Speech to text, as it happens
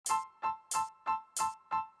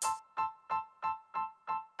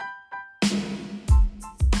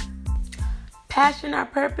Passion our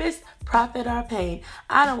purpose, profit our pain.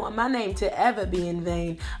 I don't want my name to ever be in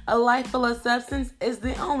vain. A life full of substance is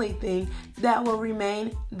the only thing that will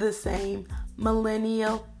remain the same.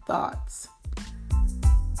 Millennial Thoughts.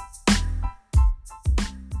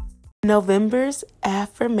 November's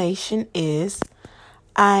affirmation is,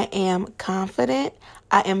 I am confident,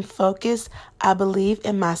 I am focused, I believe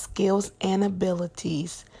in my skills and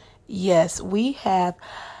abilities. Yes, we have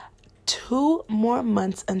 2 more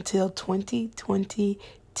months until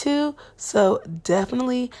 2022, so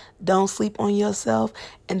definitely don't sleep on yourself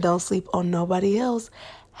and don't sleep on nobody else.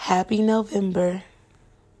 Happy November.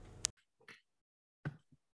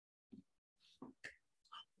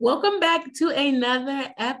 Welcome back to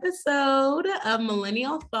another episode of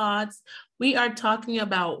Millennial Thoughts. We are talking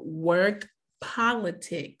about work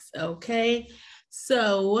politics, okay?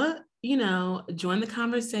 So, join the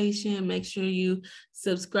conversation. Make sure you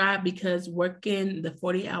subscribe because working the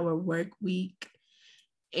 40-hour work week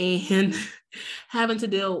and having to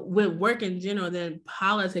deal with work in general, then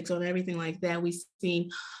politics and everything like that. We've seen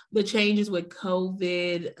the changes with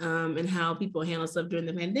COVID and how people handle stuff during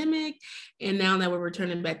the pandemic. And now that we're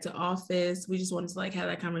returning back to office, we just wanted to have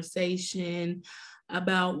that conversation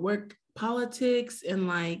about work politics and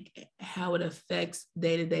how it affects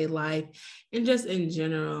day-to-day life and just in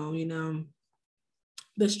general,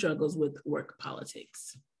 the struggles with work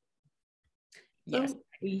politics. Yes. So,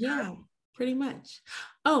 yeah. Pretty much.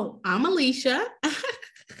 Oh, I'm Alicia.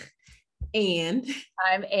 And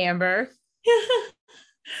I'm Amber.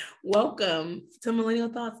 Welcome to Millennial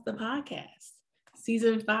Thoughts, the podcast,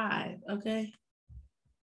 season 5. Okay.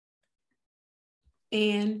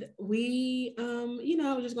 And we,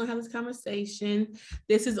 we're just going to have this conversation.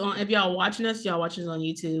 This is on, if y'all watching us on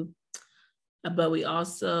YouTube, but we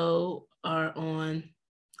also are on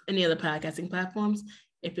any other podcasting platforms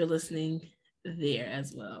if you're listening there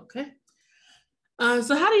as well. Okay.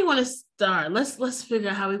 So how do you want to start? Let's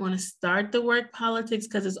figure out how we want to start the work politics,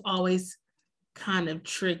 because it's always kind of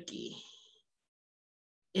tricky.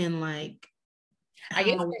 And I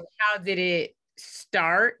guess how did it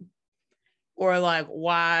start? Or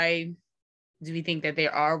why do we think that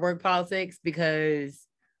there are work politics? Because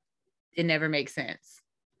it never makes sense.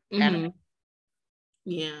 Mm-hmm.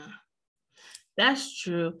 Yeah, that's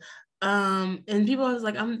true. And people are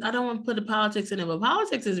like, I don't want to put the politics in it, but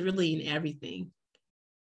politics is really in everything.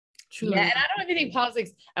 Truly. Yeah, and I don't even think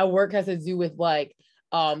politics at work has to do with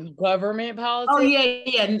government politics. Oh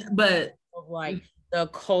yeah, but the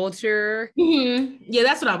culture. Mm-hmm. Yeah,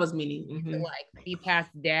 that's what I was meaning. Mm-hmm. To be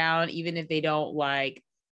passed down, even if they don't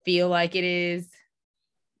feel like it is.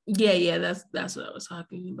 Yeah, that's what I was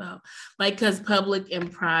talking about. Because public and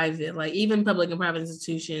private, even public and private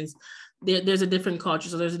institutions, there's a different culture,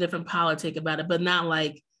 so there's a different politic about it, but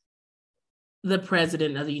not the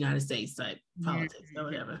president of the United States type politics or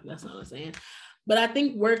whatever. That's what I'm saying. But I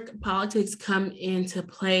think work politics come into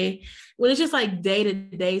play when it's just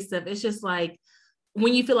day-to-day stuff. It's just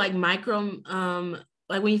when you feel when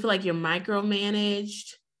you feel like you're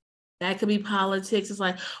micromanaged, that could be politics. It's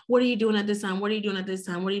what are you doing at this time? What are you doing at this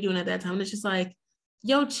time? What are you doing at that time? And it's just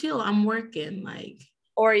yo, chill, I'm working.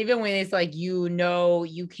 Or even when it's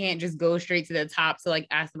you can't just go straight to the top to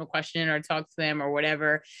ask them a question or talk to them or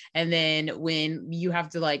whatever. And then when you have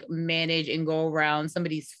to manage and go around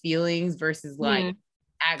somebody's feelings versus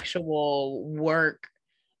actual work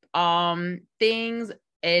things.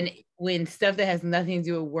 And when stuff that has nothing to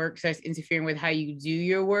do with work starts interfering with how you do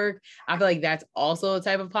your work, I feel like that's also a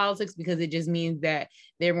type of politics, because it just means that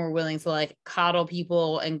they're more willing to coddle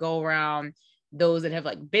people and go around those that have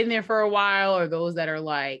been there for a while, or those that are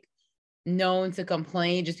known to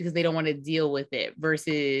complain just because they don't want to deal with it,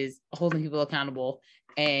 versus holding people accountable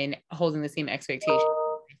and holding the same expectations.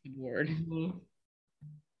 Mm-hmm.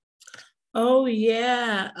 Oh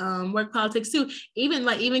yeah, work politics too. Even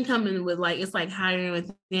coming with it's hiring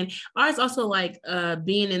within. Ours also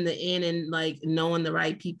being in the end and knowing the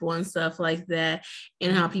right people and stuff like that,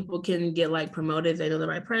 and how people can get promoted if they know the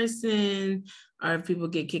right person, or if people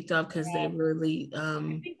get kicked off because they really.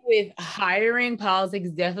 I think with hiring,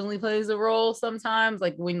 politics definitely plays a role sometimes.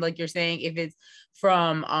 When you're saying, if it's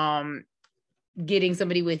from getting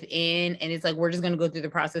somebody within, and it's we're just going to go through the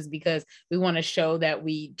process because we want to show that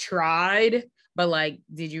we tried, but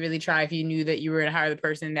did you really try if you knew that you were going to hire the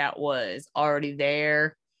person that was already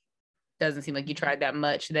there? Doesn't seem like you tried that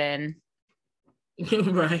much then.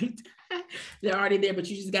 Right. They're already there, but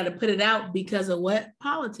you just got to put it out because of what?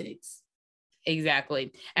 Politics.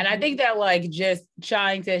 Exactly. And I think that just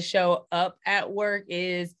trying to show up at work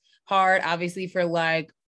is hard, obviously, for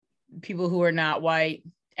people who are not white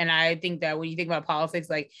And I think that when you think about politics,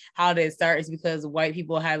 like how did it start is because white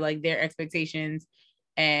people had like their expectations,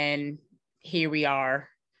 and here we are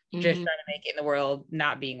just trying to make it in the world,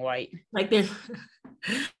 not being white. Like there's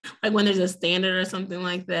like when there's a standard or something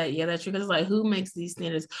like that. Yeah, that's true. Because like, who makes these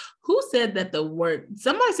standards? Who said that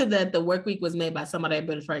somebody said that the work week was made by somebody I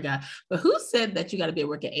better forgot. But who said that you got to be at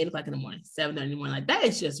work at 8:00 in the morning, 7:30 in the morning? Like that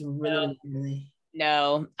is just really.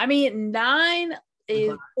 No. I mean, 9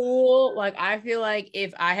 is cool. Like I feel like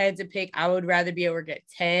if I had to pick, I would rather be at work at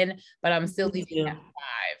 10, but I'm still leaving at 5.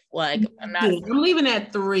 Like I'm leaving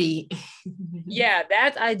at 3. Yeah,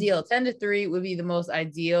 that's ideal. 10 to 3 would be the most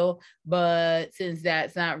ideal, but since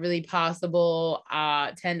that's not really possible,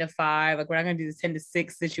 10 to 5, like we're not gonna do this 10 to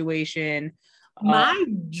 6 situation. My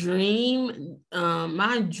dream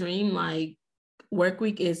like work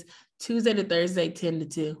week is Tuesday to Thursday, 10 to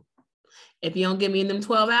 2. If you don't give me them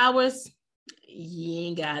 12 hours, you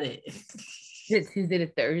ain't got it. It's Tuesday to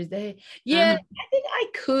Thursday. Yeah, I think I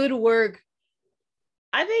could work.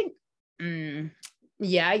 I think,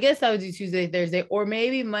 yeah, I guess I would do Tuesday, Thursday, or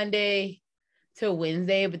maybe Monday to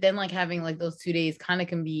Wednesday. But then like having like those 2 days kind of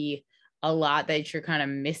can be a lot that you're kind of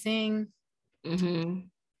missing. I think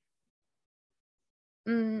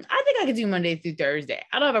I could do Monday through Thursday.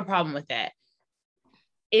 I don't have a problem with that.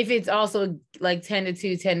 If it's also like 10 to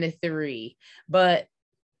 2, 10 to 3, but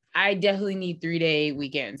I definitely need 3-day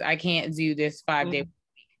weekends. I can't do this 5-day week.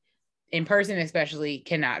 In person, especially,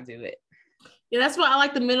 cannot do it. Yeah, that's why I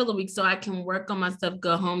like the middle of the week, so I can work on my stuff,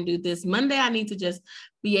 go home, do this. Monday, I need to just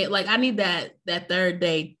be like, I need that third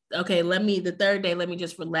day. Okay, the third day, let me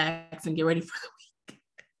just relax and get ready for the week.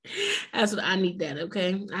 That's what I need that.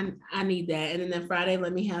 Okay, I need that. And then Friday,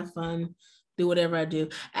 let me have fun, do whatever I do.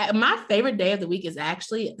 My favorite day of the week is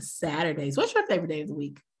actually Saturdays. What's your favorite day of the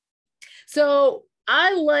week? So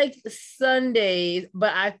I like Sundays,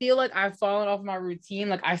 but I feel like I've fallen off my routine.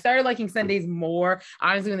 Like I started liking Sundays more,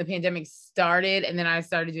 honestly, when the pandemic started, and then I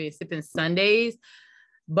started doing sipping Sundays.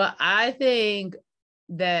 But I think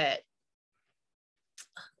that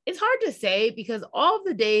it's hard to say because all of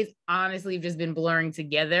the days honestly have just been blurring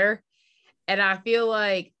together. And I feel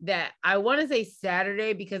like that I want to say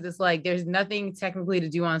Saturday because it's like there's nothing technically to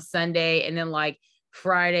do on Sunday. And then like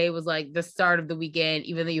Friday was like the start of the weekend,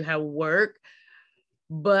 even though you have work.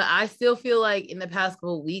 But I still feel like in the past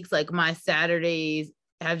couple of weeks, like my Saturdays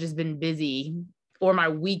have just been busy or my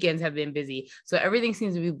weekends have been busy. So everything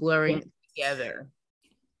seems to be blurring together.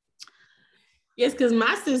 Yes, because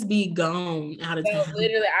my sis be gone out of town.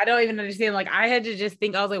 Literally, I don't even understand. Like I had to just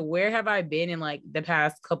think, I was like, where have I been in like the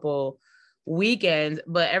past couple weekends?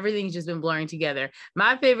 But everything's just been blurring together.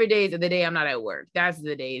 My favorite days are the day I'm not at work. That's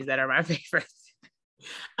the days that are my favorites.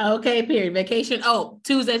 Okay, period. Vacation. Oh,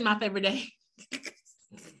 Tuesday's my favorite day.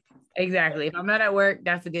 Exactly. If I'm not at work,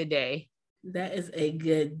 that's a good day. That is a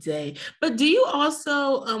good day. But do you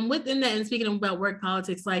also within that, and speaking about work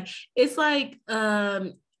politics, like it's like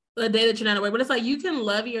a day that you're not at work, but it's like you can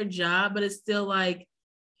love your job, but it's still like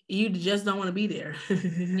you just don't want to be there.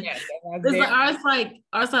 Yes, it's like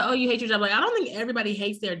ours like, oh, you hate your job. Like I don't think everybody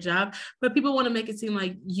hates their job, but people want to make it seem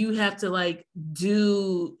like you have to like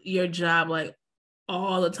do your job like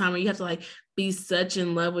all the time, or you have to like be such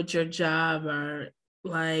in love with your job, or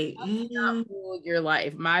like your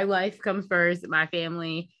life. My life comes first, my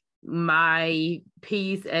family, my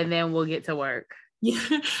peace, and then we'll get to work. Yeah,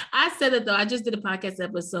 I said it though. I just did a podcast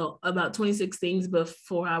episode about 26 things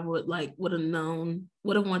before I would have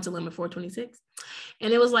wanted to learn before 26.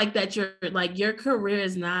 And it was like that your career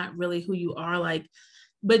is not really who you are, like,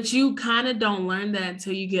 but you kind of don't learn that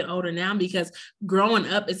until you get older now, because growing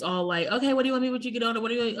up, it's all like, okay, what do you want me when you get older? What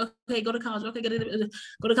do you, okay, go to college. Okay,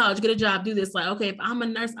 go to college, get a job, do this. Like, okay, if I'm a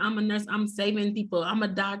nurse, I'm saving people. I'm a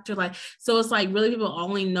doctor. Like, so it's like really people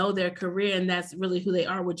only know their career and that's really who they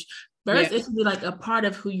are, which first, it should be like a part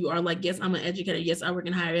of who you are. Like, yes, I'm an educator. Yes, I work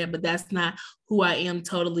in higher ed, but that's not who I am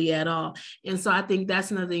totally at all. And so I think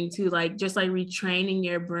that's another thing too, like just like retraining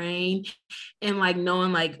your brain and like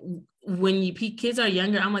knowing like when kids are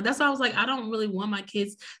younger, I'm like, that's why I was like, I don't really want my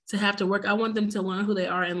kids to have to work. I want them to learn who they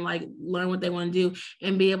are and like learn what they want to do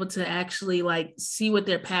and be able to actually like see what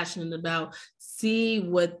they're passionate about, see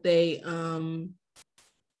what they,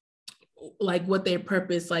 like what their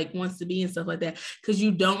purpose like wants to be and stuff like that, because you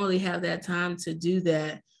don't really have that time to do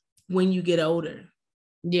that when you get older.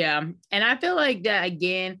 Yeah, and I feel like that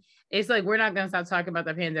again, it's like we're not going to stop talking about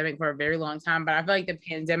the pandemic for a very long time, but I feel like the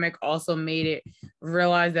pandemic also made it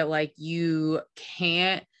realize that like you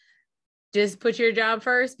can't just put your job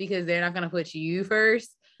first because they're not going to put you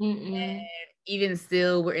first. And even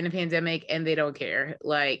still, we're in a pandemic and they don't care.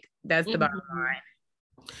 Like that's the bottom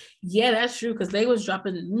line. Yeah, that's true. Because they was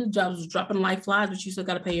dropping jobs was dropping like flies, but you still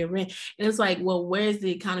got to pay your rent. And it's like, well, where's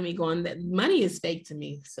the economy going? That money is fake to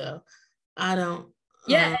me. So I don't.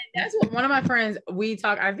 Yeah, and that's what one of my friends we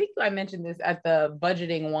talk. I think I mentioned this at the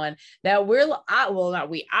budgeting one that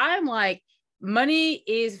I'm like, money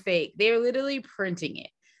is fake. They're literally printing it.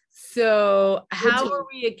 So how are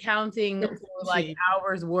we accounting for like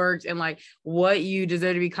hours worked and like what you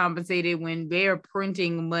deserve to be compensated when they are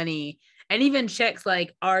printing money? And even checks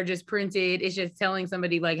like are just printed. It's just telling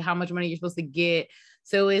somebody like how much money you're supposed to get.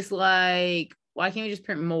 So it's like, why can't we just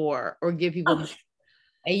print more or give people more?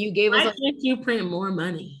 And you gave us. Why can't you print more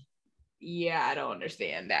money? Yeah, I don't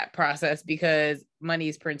understand that process because money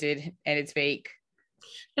is printed and it's fake.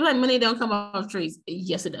 And like money don't come off trees.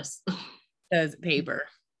 Yes, it does. Because paper.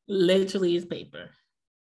 Literally is paper.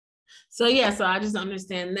 So yeah, so I just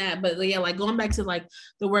understand that. But yeah, like going back to like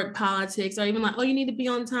the work politics, or even like, oh, you need to be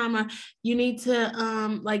on time, or you need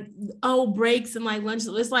to like, oh, breaks and like lunch.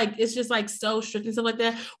 It's like it's just like so strict and stuff like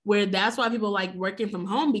that, where that's why people like working from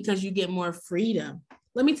home because you get more freedom.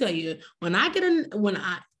 Let me tell you, when I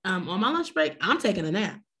on my lunch break, I'm taking a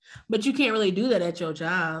nap. But you can't really do that at your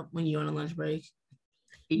job when you're on a lunch break.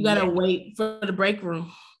 You gotta wait for the break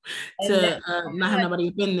room to not have nobody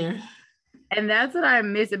up in there. And that's what I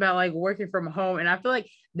miss about like working from home. And I feel like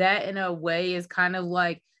that in a way is kind of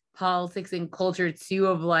like politics and culture too,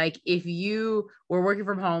 of like if you were working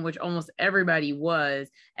from home, which almost everybody was,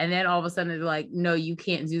 and then all of a sudden they're like, no, you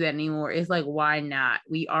can't do that anymore. It's like, why not?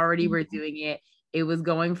 We already were doing it. It was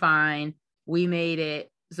going fine. We made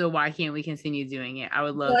it. So why can't we continue doing it? I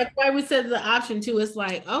would love like why we said the option too. It's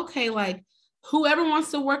like, okay, like whoever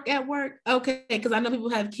wants to work at work, okay, because I know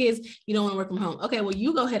people have kids, you don't want to work from home. Okay, well,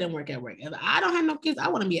 you go ahead and work at work. If I don't have no kids, I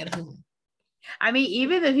want to be at home. I mean,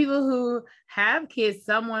 even the people who have kids,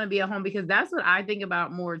 some want to be at home because that's what I think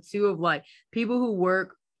about more too, of like people who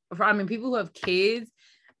work for, I mean, people who have kids,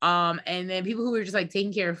 and then people who are just like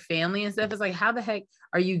taking care of family and stuff. It's like, how the heck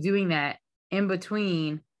are you doing that in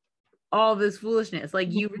between all this foolishness?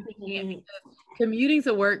 Like you really can't, because commuting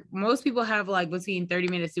to work, most people have like between 30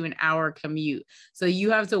 minutes to an hour commute. So you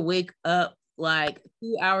have to wake up like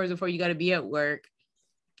 2 hours before you got to be at work.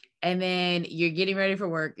 And then you're getting ready for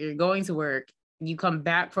work. You're going to work. You come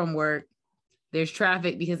back from work. There's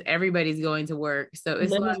traffic because everybody's going to work. So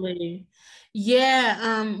it's literally like,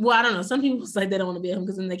 yeah. Well, I don't know. Some people say they don't want to be at home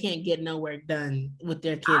because then they can't get no work done with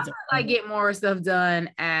their kids. I get more stuff done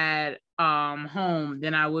at home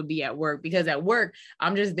than I would be at work, because at work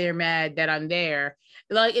I'm just there mad that I'm there.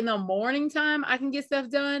 Like in the morning time I can get stuff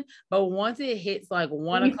done, but once it hits like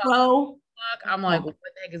 1 o'clock, I'm like, what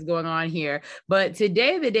the heck is going on here? But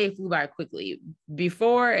today the day flew by quickly.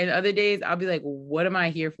 Before and other days I'll be like, what am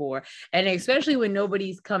I here for? And especially when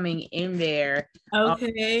nobody's coming in there,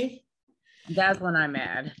 okay, that's when I'm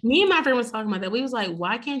mad. Me and my friend was talking about that. We was like,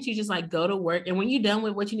 why can't you just like go to work, and when you're done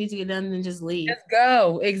with what you need to get done, then just leave? Just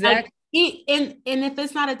go. Exactly. Like, and if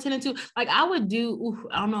it's not a 10 to 2, like I would do,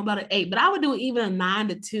 I don't know about an 8, but I would do even a 9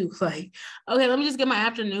 to 2. Like, okay, let me just get my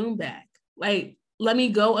afternoon back. Like, let me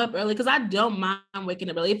go up early, because I don't mind waking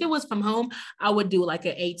up early. If it was from home, I would do like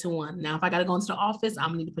an 8 to 1. Now, if I got to go into the office, I'm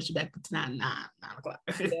gonna need to push it back to 9 o'clock.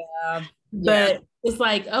 Yeah. But it's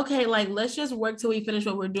like, okay, like let's just work till we finish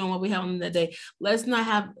what we're doing, what we have on that day. Let's not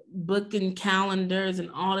have booking calendars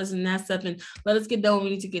and all this and that stuff, and let us get done what we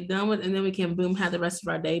need to get done with, and then we can boom have the rest of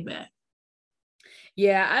our day back.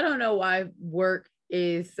 Yeah, I don't know why work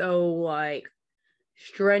is so like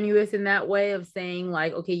strenuous in that way of saying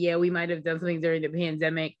like, okay, yeah, we might have done something during the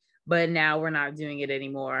pandemic, but now we're not doing it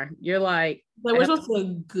anymore. You're like we're supposed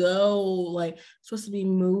to go, like supposed to be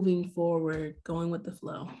moving forward, going with the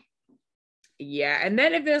flow. Yeah, and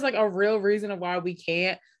then if there's like a real reason of why we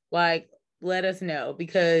can't, like let us know,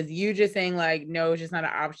 because you just saying like no, it's just not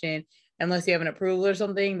an option unless you have an approval or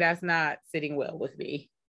something, that's not sitting well with me.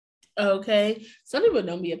 Okay, some people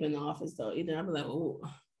don't be up in the office though either. I'm like, oh,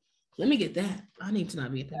 let me get that. I need to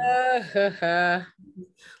not be at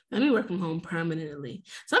Let me work from home permanently.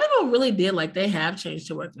 Some people really did, like they have changed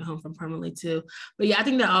to work from home from permanently too. But yeah, I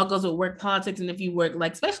think that all goes with work politics. And if you work,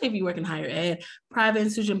 like, especially if you work in higher ed, private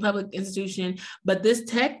institution, public institution, but this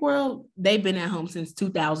tech world, they've been at home since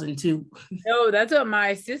 2002. No, that's what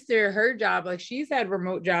my sister, her job, like she's had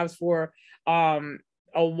remote jobs for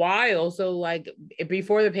a while. So like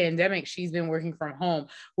before the pandemic, she's been working from home,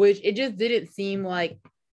 which it just didn't seem like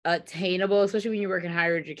attainable, especially when you work in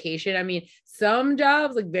higher education. I mean, some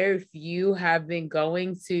jobs, like very few have been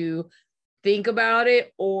going to think about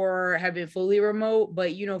it or have been fully remote,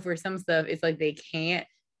 but you know, for some stuff it's like they can't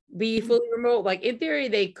be fully remote. Like in theory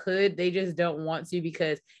they could, they just don't want to,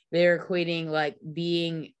 because they're equating like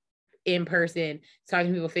being in person, talking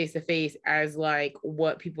to people face to face as like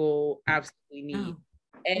what people absolutely need.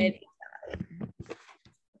 And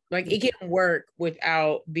like it can work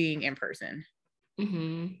without being in person.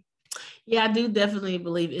 Mm-hmm. Yeah, I do definitely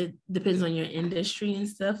believe it depends on your industry and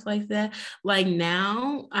stuff like that. Like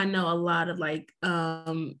now, I know a lot of like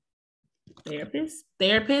therapists.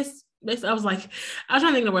 I was trying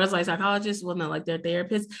to think of the words like psychologists. Well, no, like they're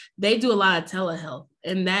therapists. They do a lot of telehealth,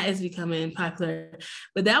 and that is becoming popular.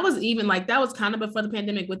 But that was kind of before the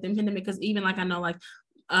pandemic, with the pandemic, because even like I know like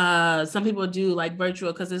some people do like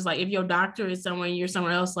virtual, because it's like if your doctor is somewhere and you're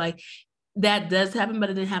somewhere else, like that does happen, but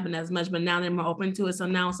it didn't happen as much. But now they're more open to it. So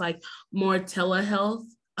now it's like more telehealth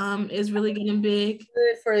is really getting big.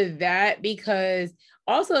 Good for that, because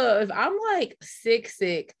also if I'm like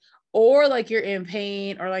sick, or like you're in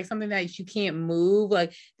pain or like something that you can't move,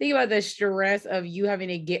 like think about the stress of you having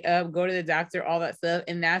to get up, go to the doctor, all that stuff.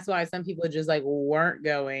 And that's why some people just like weren't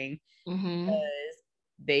going, because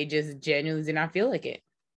they just genuinely did not feel like it.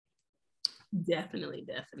 Definitely.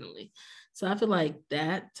 So I feel like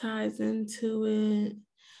that ties into it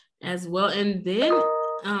as well. And then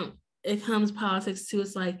it comes politics too.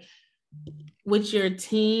 It's like with your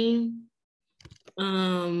team,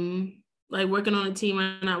 like working on a team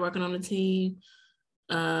or not working on a team,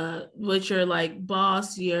 with your like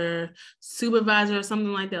boss, your supervisor, or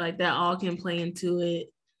something like that all can play into it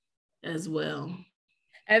as well.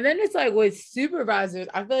 And then it's like with supervisors,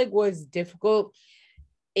 I feel like what's difficult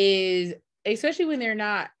is, especially when they're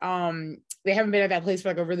not they haven't been at that place for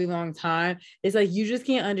like a really long time, it's like you just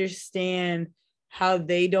can't understand how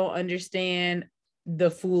they don't understand the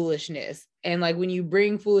foolishness. And like when you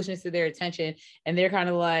bring foolishness to their attention and they're kind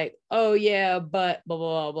of like, oh yeah, but blah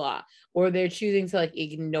blah blah blah, or they're choosing to like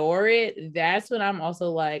ignore it, that's when I'm also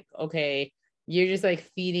like, okay, you're just like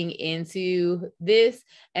feeding into this.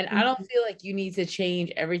 And I don't feel like you need to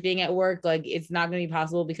change everything at work. Like it's not going to be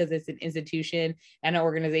possible, because it's an institution and an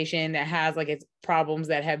organization that has like its problems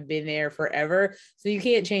that have been there forever. So you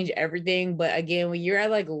can't change everything. But again, when you're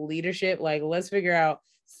at like leadership, like let's figure out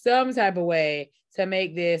some type of way to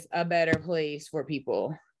make this a better place for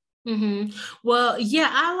people. Well, yeah,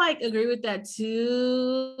 I like agree with that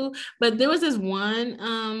too. But there was this one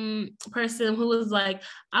person who was like,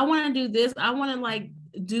 I want to do this, I want to like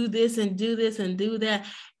do this and do this and do that.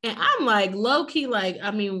 And I'm like, low key, like,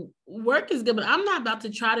 I mean, work is good, but I'm not about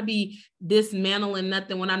to try to be dismantling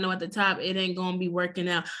nothing when I know at the top it ain't gonna be working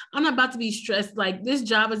out. I'm not about to be stressed. Like this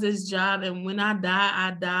job is this job, and when I die,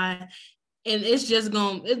 I die. And it's just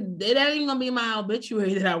it ain't gonna be my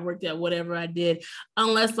obituary that I worked at whatever I did,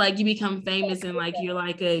 unless like you become famous and like you're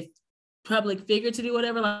like a public figure to do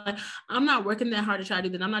whatever. Like I'm not working that hard to try to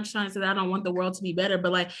do that. I'm not trying to say that I don't want the world to be better,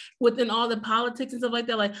 but like within all the politics and stuff like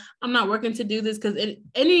that, like I'm not working to do this, because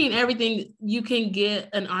any and everything you can get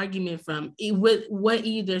an argument from with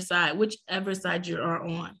whichever side you are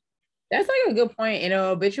on. That's like a good point. In an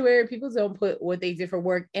obituary, people don't put what they did for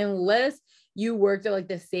work unless you worked at like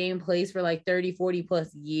the same place for like 30, 40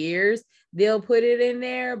 plus years. They'll put it in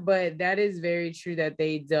there, but that is very true that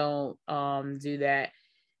they don't do that,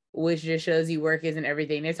 which just shows you work isn't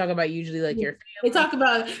everything. They talk about usually like your family. They talk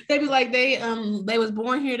about, they be like, they was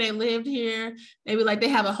born here, they lived here. They be like, they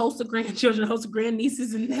have a host of grandchildren, a host of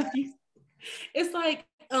grandnieces and nephews. It's like,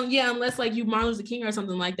 yeah, unless like you Martin Luther King or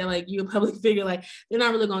something like that, like you a public figure, like they're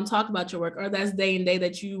not really going to talk about your work, or that's day and day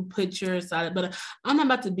that you put your side. But I'm not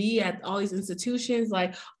about to be at all these institutions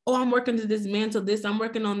like, oh, I'm working to dismantle this, I'm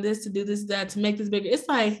working on this to do this, that, to make this bigger. It's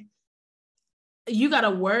like you got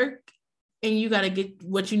to work and you got to get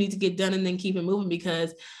what you need to get done and then keep it moving,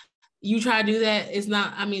 because you try to do that, it's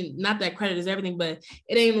not, I mean, not that credit is everything, but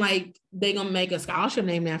it ain't like they gonna make a scholarship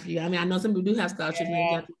named after you. I mean, I know some people do have scholarships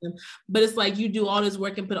named after them, but it's like you do all this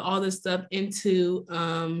work and put all this stuff into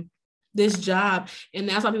this job. And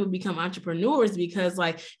that's why people become entrepreneurs, because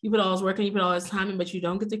like you put all this work and you put all this time in, but you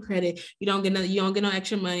don't get the credit, you don't get no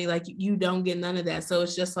extra money, like you don't get none of that. So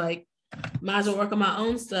it's just like, might as well work on my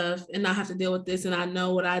own stuff and not have to deal with this. And I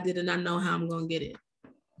know what I did and I know how I'm gonna get it.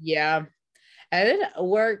 Yeah. And then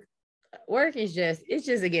work is it's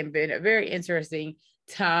just again been a very interesting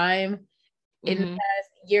time in the past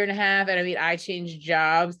year and a half. And I mean, I changed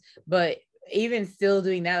jobs, but even still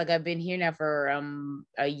doing that, like I've been here now for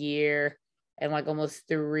a year and like almost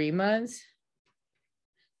 3 months.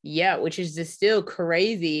 Yeah, which is just still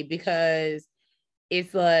crazy, because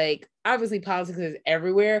it's like obviously politics is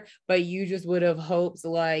everywhere, but you just would have hoped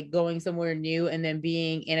like going somewhere new and then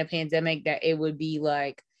being in a pandemic that it would be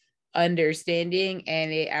like understanding,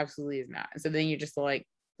 and it absolutely is not. So then you're just like,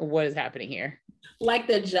 what is happening here? Like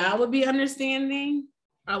the job would be understanding,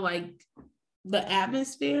 or like the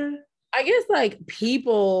atmosphere? I guess like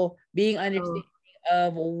people being understanding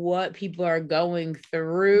of what people are going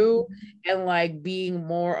through and like being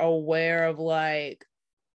more aware of like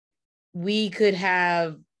we could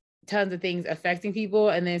have tons of things affecting people,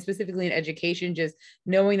 and then specifically in education, just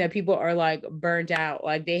knowing that people are like burnt out,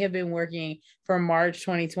 like they have been working from March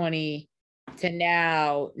 2020 to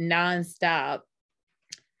now nonstop,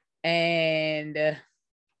 and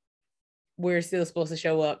we're still supposed to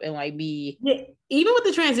show up and like be even with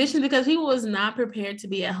the transition, because people was not prepared to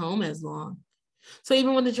be at home as long. So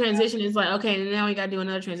even with the transition, it's like, okay, now we got to do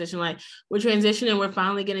another transition. Like we're transitioning, we're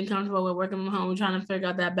finally getting comfortable with working from home, we're trying to figure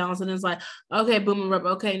out that balance. And it's like, okay, boom and rub.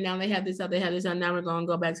 Okay, now they have this out, they have this out. Now we're going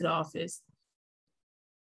to go back to the office.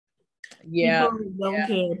 yeah. People don't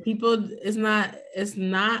care. People, it's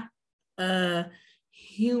not a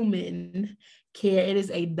human care. It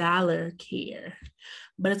is a dollar care.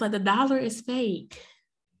 But it's like the dollar is fake.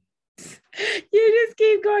 You just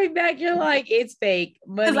keep going back. You're like, it's fake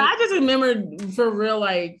money. Because I just remember for real,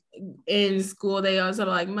 like in school, they always said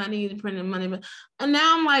like money, printing money, and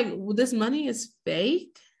now I'm like, well, this money is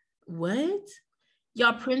fake. What?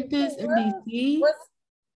 Y'all print this in DC?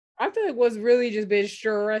 I feel like what's really just been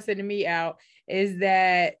stressing me out is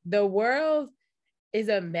that the world is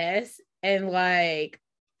a mess, and like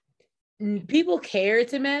people care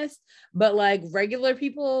it's a mess, but like regular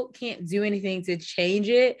people can't do anything to change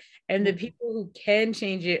it, and the people who can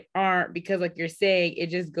change it aren't, because like you're saying,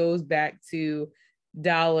 it just goes back to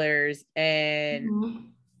dollars and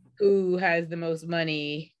who has the most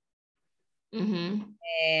money,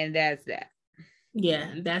 and that's that.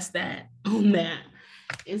 Yeah, that's that on that.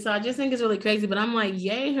 And so I just think it's really crazy, but I'm like,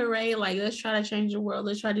 yay, hooray, like let's try to change the world,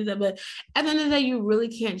 let's try to do that. But at the end of the day, you really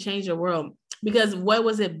can't change the world, because what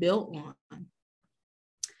was it built on?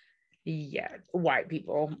 Yeah, white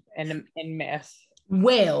people and mess.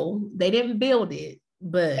 Well, they didn't build it,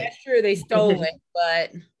 but that's true, they stole it,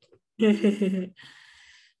 but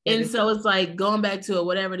and so it's like going back to it,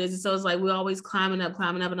 whatever it is. And so it's like we're always climbing up,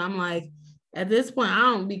 and I'm like, at this point, I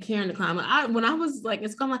don't be caring to climb up. When I was like,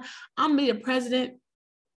 it's kind of like I'm gonna be the president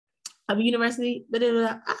of a university, but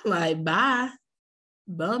I'm like, bye,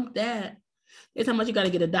 bump that. It's how much you got to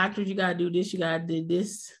get a doctorate, you got to do this, you got to do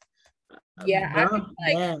this. Yeah, I feel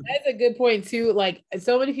like that's a good point too. Like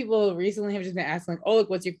so many people recently have just been asking, like, oh, look,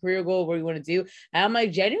 what's your career goal? What do you want to do? And I'm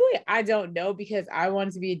like, genuinely, I don't know, because I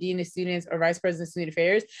wanted to be a dean of students or vice president of student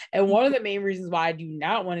affairs. And one of the main reasons why I do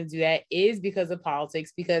not want to do that is because of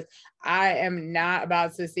politics, because I am not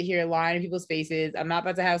about to sit here lying in people's faces. I'm not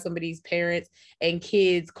about to have somebody's parents and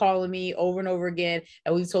kids calling me over and over again,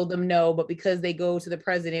 and we've told them no, but because they go to the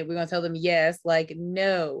president, we're gonna tell them yes. Like,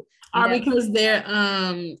 no. Or because their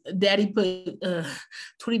daddy put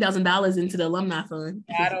 $20,000 into the alumni fund.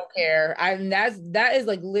 I don't care. That is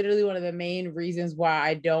like literally one of the main reasons why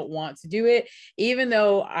I don't want to do it. Even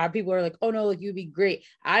though people are like, oh no, like you'd be great.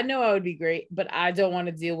 I know I would be great, but I don't want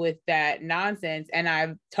to deal with that nonsense. And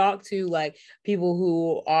I've talked to like people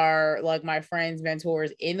who are like my friends,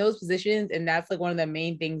 mentors in those positions, and that's like one of the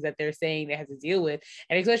main things that they're saying they have to deal with.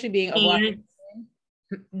 And especially being a Black,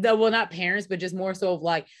 well, not parents, but just more so of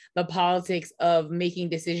like the politics of making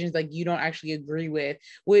decisions like you don't actually agree with,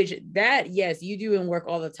 which that, yes, you do in work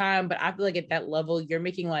all the time, but I feel like at that level, you're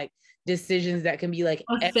making like decisions that can be like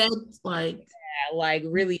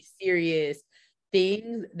really serious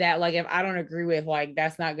things that like if I don't agree with, like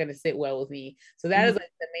that's not going to sit well with me. So that is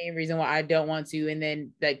like the main reason why I don't want to. And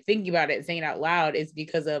then like thinking about it, saying it out loud, is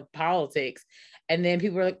because of politics. And then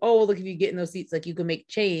people are like, oh, look, if you get in those seats, like you can make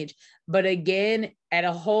change. But again, at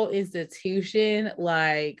a whole institution,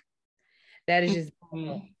 like that is just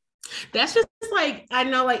that's just like, I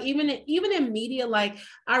know, like even in media, like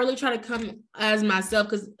I really try to come as myself,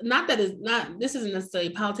 because this isn't necessarily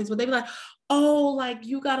politics, but they be like, oh, like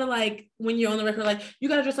you gotta, like when you're on the record, like you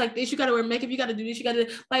gotta dress like this, you gotta wear makeup, you gotta do this, you gotta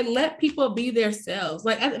like let people be themselves.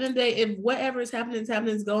 Like at the end of the day, if whatever is happening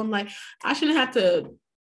is going, like I shouldn't have to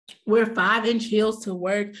wear 5-inch heels to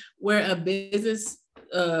work, wear a business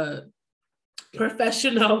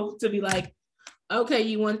professional to be like, okay,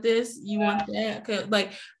 you want this, you want that, okay,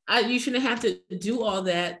 like you shouldn't have to do all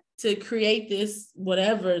that to create this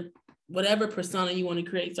whatever persona you want to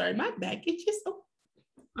create. Sorry, my back, it's just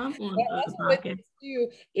I'm on the podcast.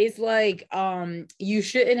 It's like you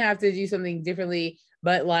shouldn't have to do something differently,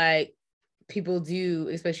 but like people do,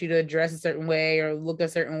 especially to dress a certain way or look a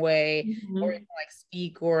certain way, or like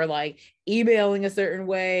speak or like emailing a certain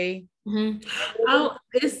way. Oh,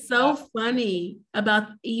 it's so funny about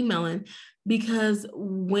emailing, because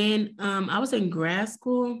when I was in grad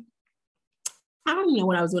school, I don't know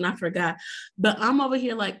what I was doing, I forgot, but I'm over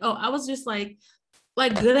here like, oh, I was just like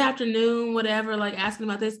like, good afternoon, whatever, like asking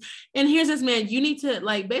about this. And here's this man, you need to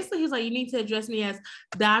like, basically he's like, you need to address me as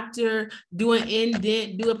doctor, do an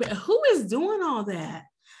indent, who is doing all that?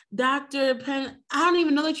 Dr. Penn, I don't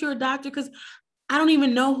even know that you're a doctor because I don't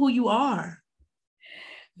even know who you are.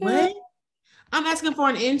 What? I'm asking for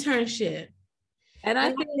an internship. And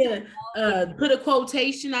I need to put a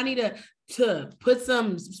quotation. I need to put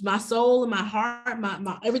my soul and my heart,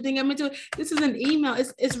 my everything I'm into it. This is an email.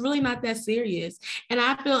 It's really not that serious. And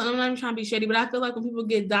I feel, I'm not even trying to be shady, but I feel like when people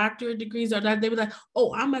get doctorate degrees or that, they be like,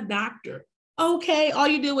 oh, I'm a doctor. Okay, all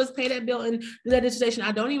you do is pay that bill and do that dissertation.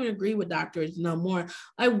 I don't even agree with doctors no more.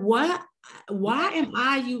 Like, what? Why am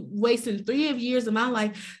I wasting 3 years of my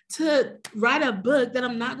life to write a book that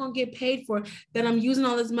I'm not going to get paid for, that I'm using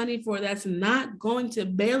all this money for, that's not going to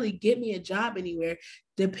barely get me a job anywhere,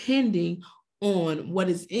 depending on what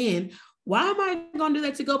is in? Why am I going to do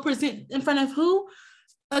that to go present in front of who?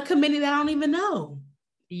 A committee that I don't even know.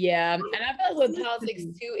 Yeah. And I feel like with politics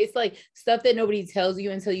too, it's like stuff that nobody tells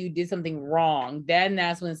you until you did something wrong. Then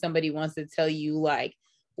that's when somebody wants to tell you like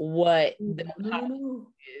what the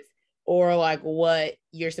is, or like what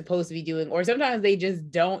you're supposed to be doing. Or sometimes they just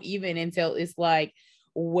don't even until it's like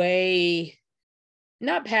way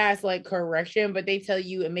not past like correction, but they tell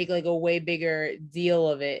you and make like a way bigger deal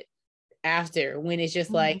of it after, when it's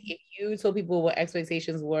just like, if you told people what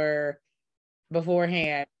expectations were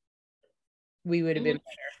beforehand, we would have been better.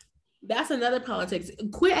 That's another politics.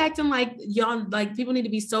 Quit acting like y'all, like people need to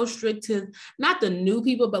be so strict to not the new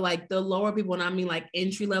people, but like the lower people. And I mean like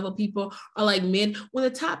entry level people or like mid. When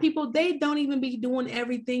the top people, they don't even be doing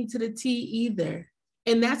everything to the T either.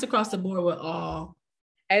 And that's across the board with all.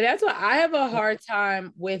 And that's what I have a hard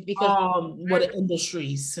time with, because what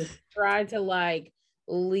industries try to like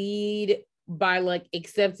lead by like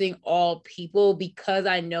accepting all people, because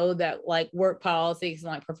I know that like work politics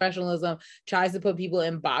and like professionalism tries to put people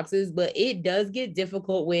in boxes, but it does get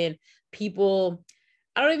difficult when people,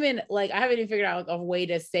 I don't even like, I haven't even figured out like a way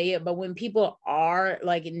to say it, but when people are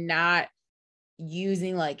like not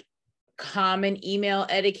using like common email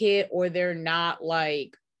etiquette, or they're not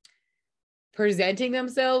like presenting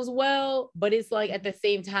themselves well, but it's like at the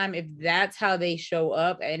same time, if that's how they show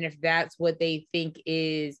up and if that's what they think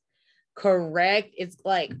is correct, it's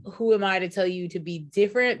like, who am I to tell you to be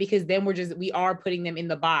different? Because then we are putting them in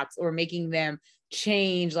the box or making them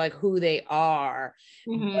change like who they are.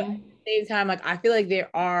 But at the same time, like I feel like there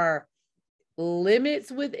are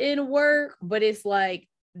limits within work, but it's like,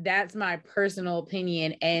 that's my personal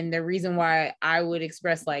opinion, and the reason why I would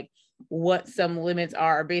express like what some limits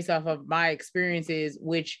are based off of my experiences,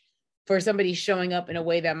 which for somebody showing up in a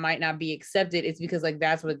way that might not be accepted, it's because like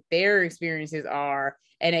that's what their experiences are.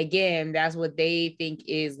 And again, that's what they think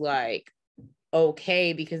is like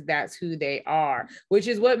okay, because that's who they are, which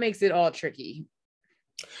is what makes it all tricky.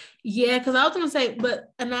 Yeah, because I was gonna say,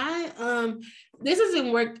 this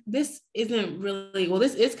isn't really, well,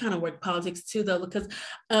 this is kind of work politics too, though, because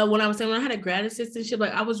when I had a grad assistantship,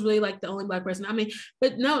 like I was really like the only Black person. I mean,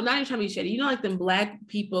 but no, not even trying to be shady. You know, like them Black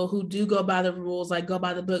people who do go by the rules, like go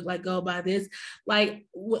by the book, like go by this. Like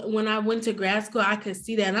when I went to grad school, I could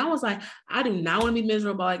see that, and I was like, I do not want to be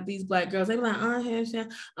miserable like these Black girls. They be like, I'm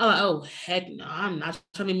like, oh heck no, I'm not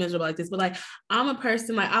trying to be miserable like this. But like, I'm a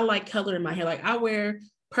person, like I like color in my hair. Like I wear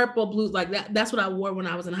purple, blue, like that. That's what I wore when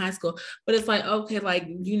I was in high school. But it's like, okay, like,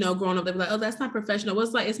 you know, growing up, they'd be like, oh, that's not professional.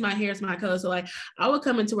 What's like, it's my hair, it's my color. So like, I would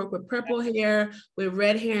come into work with purple hair, with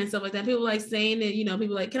red hair and stuff like that. People like saying that, you know,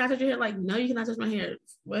 people like, can I touch your hair? Like, no, you cannot touch my hair.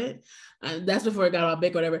 What? That's before it got all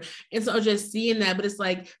big or whatever. And so just seeing that, but it's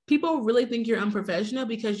like, people really think you're unprofessional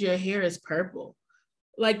because your hair is purple.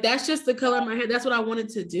 Like that's just the color of my hair. That's what I wanted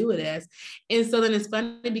to do it as. And so then it's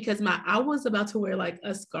funny because I was about to wear like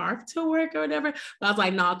a scarf to work or whatever. But I was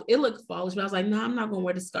like, no, it looked foolish. But I was like, no, I'm not gonna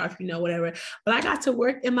wear the scarf, you know, whatever. But I got to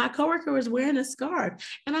work and my coworker was wearing a scarf.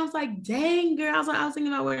 And I was like, dang, girl. I was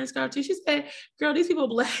thinking about wearing a scarf too. She said, girl, these people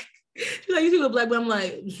Black. She's like, these people Black, but I'm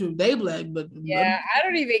like, they Black, but yeah, I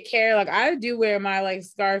don't even care. Like I do wear my like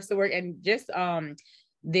scarves to work, and just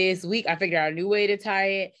this week I figured out a new way to tie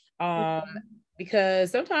it. Because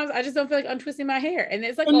sometimes I just don't feel like untwisting my hair. And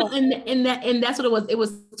it's like, and that's what it was. It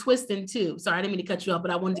was twisting too. Sorry, I didn't mean to cut you off, but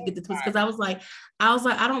I wanted to get the twist because I was like,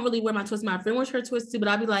 I don't really wear my twist. My friend wears her twist too, but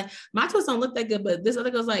I'd be like, my twist don't look that good. But this other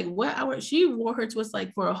girl's like, what? She wore her twist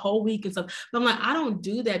like for a whole week and stuff. But I'm like, I don't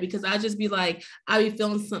do that because I just be like, I be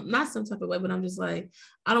feeling not some type of way, but I'm just like,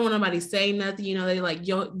 I don't want nobody saying nothing, you know, they like,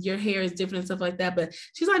 your hair is different and stuff like that. But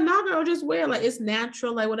she's like, no, girl, just wear like, it's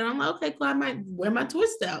natural, like whatever. I'm like, okay, cool, I might wear my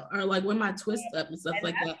twist out or like wear my twist up and stuff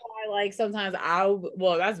like that. Why, like sometimes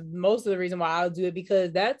that's most of the reason why I'll do it,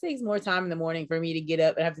 because that takes more time in the morning for me to get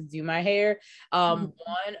up and have to do my hair. One,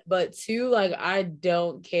 but two, like I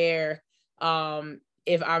don't care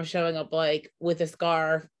if I'm showing up like with a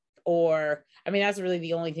scarf, or I mean that's really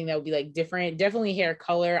the only thing that would be like different. Definitely hair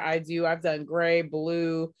color. I've done gray,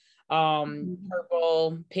 blue,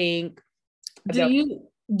 purple, pink. Do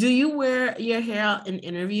you wear your hair out in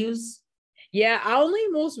interviews? Yeah, I only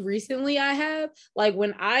most recently I have, like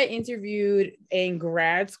when I interviewed in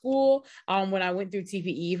grad school, when I went through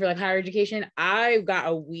TPE for like higher education, I got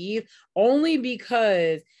a weave only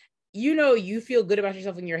because you feel good about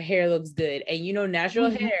yourself when your hair looks good, and natural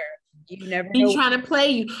hair, you never know. He's trying to play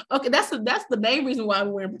you. Okay, that's the main reason why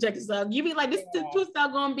we're wearing protective style. You be like, this twist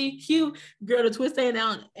out gonna be cute, girl. The twist ain't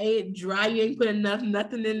out, ain't dry. You ain't put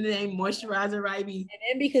nothing in there, ain't moisturizer, right? And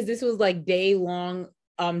then because this was like day long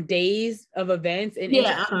days of events, and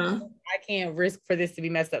I can't risk for this to be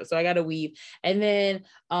messed up, so I got to weave. And then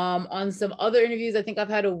on some other interviews I think I've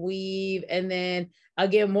had a weave, and then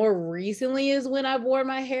again more recently is when I've worn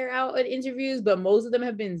my hair out at interviews, but most of them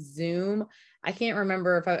have been Zoom. I can't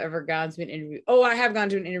remember if I've ever gone to an interview. Oh, I have gone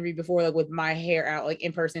to an interview before, like with my hair out, like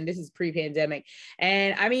in person. This is pre-pandemic.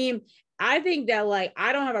 And I mean, I think that like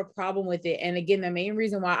I don't have a problem with it. And again, the main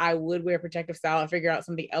reason why I would wear protective style and figure out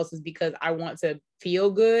something else is because I want to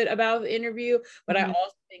feel good about the interview. But I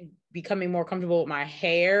also think becoming more comfortable with my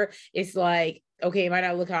hair, it's like, okay, it might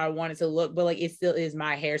not look how I want it to look, but like it still is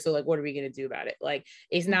my hair. So like, what are we gonna do about it? Like,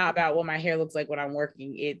 it's not about what my hair looks like when I'm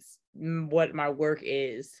working. It's what my work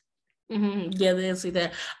is. Yeah, they see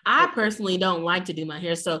that. I personally don't like to do my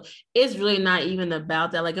hair, so it's really not even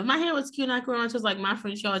about that. Like, if my hair was cute and I could run, just like my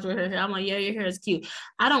friend Charles with her hair, I'm like, yeah, your hair is cute.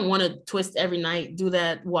 I don't want to twist every night, do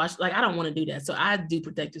that, wash. Like, I don't want to do that. So I do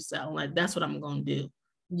protective style. Like, that's what I'm gonna do.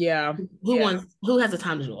 Yeah. Who has the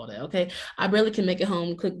time to do all that? Okay. I barely can make it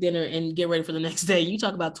home, cook dinner, and get ready for the next day. You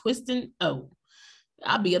talk about twisting. Oh,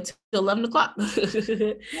 I'll be up till 11 o'clock.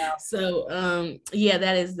 Yeah. So yeah,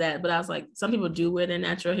 that is that. But I was like, some people do wear their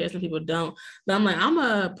natural hair, some people don't. But I'm like, I'm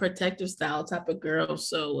a protective style type of girl.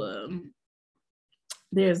 So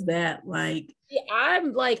there's that. Like,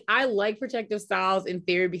 I'm like, I like protective styles in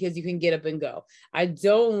theory because you can get up and go. I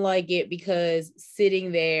don't like it because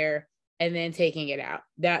sitting there and then taking it out.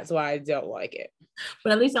 That's why I don't like it.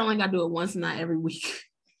 But at least I only got to do it once and not every week.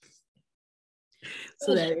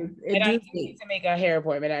 So that I need to make a hair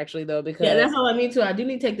appointment actually though, because that's all I mean too. I do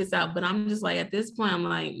need to take this out, but I'm just like at this point, I'm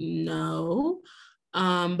like, no.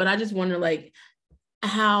 But I just wonder like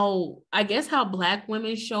how Black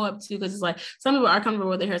women show up too, because it's like some people are comfortable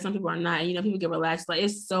with their hair, some people are not. People get relaxed. Like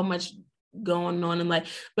it's so much going on, and like,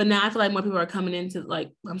 but now I feel like more people are coming into,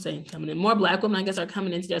 like, I'm saying coming in, more Black women I guess are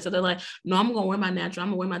coming into that, so they're like, no, I'm gonna wear my natural,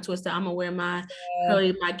 I'm gonna wear my twisted, I'm gonna wear my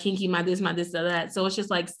curly, my kinky, my this, that. So it's just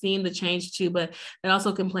like seeing the change too. But they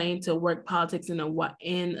also complain to work politics in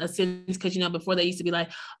a sense, because before they used to be like,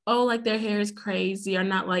 oh, like their hair is crazy or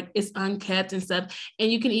not, like it's unkept and stuff, and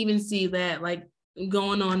you can even see that like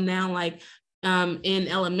going on now, like in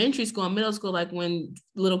elementary school and middle school, like when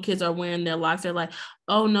little kids are wearing their locks, they're like,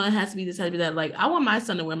 oh no, it has to be this, has to be that. Like I want my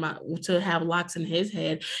son to have locks in his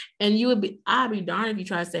head, and I'd be darned if you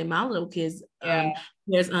try to say my little kids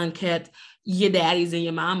hair's unkept, your daddy's and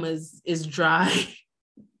your mama's is dry.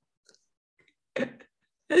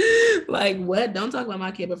 Like what? Don't talk about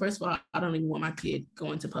my kid. But first of all, I don't even want my kid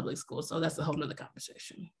going to public school, so that's a whole nother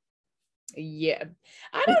conversation. Yeah,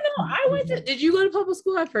 I don't know. Did you go to public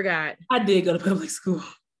school? I forgot. I did go to public school.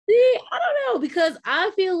 See, I don't know, because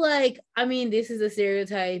I feel like, I mean, this is a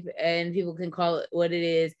stereotype and people can call it what it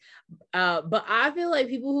is. But I feel like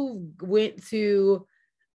people who went to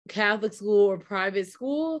Catholic school or private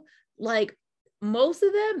school, like most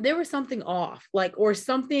of them, there was something off, like, or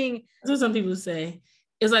something. That's what some people say.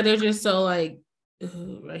 It's like they're just so like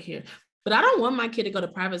right here. But I don't want my kid to go to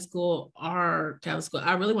private school or Catholic school.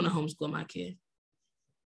 I really want to homeschool my kid.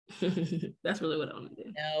 That's really what I want to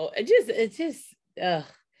do. No, it's just,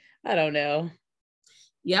 I don't know.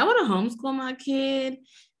 Yeah, I want to homeschool my kid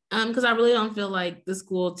because I really don't feel like the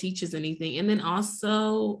school teaches anything. And then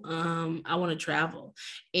also, I want to travel.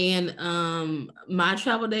 And my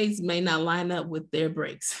travel days may not line up with their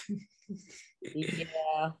breaks.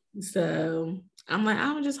 Yeah. So I'm like,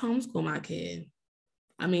 I would just homeschool my kid.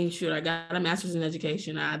 I mean, sure, I got a master's in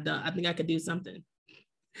education. I think I could do something.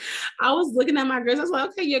 I was looking at my grades. I was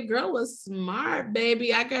like, okay, your girl was smart,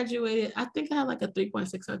 baby. I graduated. I think I had like a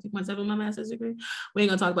 3.6 or 3.7 in my master's degree. We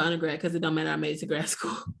ain't gonna talk about undergrad because it don't matter. I made it to grad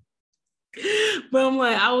school. But I'm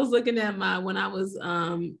like, I was looking at when I was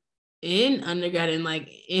in undergrad and like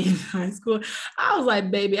in high school, I was like,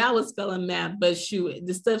 baby, I was spelling math, but shoot,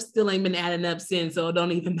 the stuff still ain't been adding up since, so it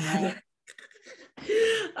don't even matter.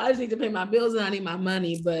 I just need to pay my bills and I need my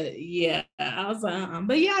money. But yeah, I was like,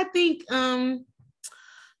 but yeah, I think I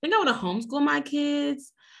want to homeschool my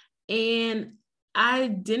kids. And I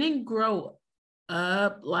didn't grow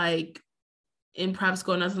up like in private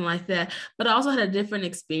school or nothing like that, but I also had a different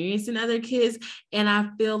experience than other kids. And I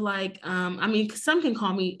feel like, I mean, some can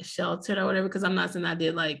call me sheltered or whatever, because I'm not saying I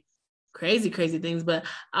did like crazy things, but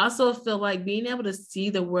I also feel like being able to see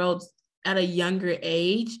the world at a younger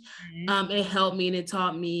age, it helped me and it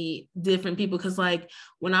taught me different people. Because like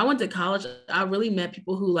when I went to college, I really met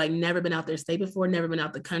people who like never been out their state before, never been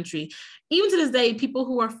out the country. Even to this day, people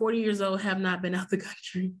who are 40 years old have not been out the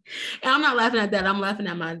country. And I'm not laughing at that. I'm laughing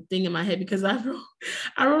at my thing in my head, because I wrote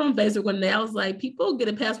on Facebook one day, I was like, people get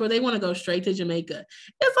a passport, they want to go straight to Jamaica.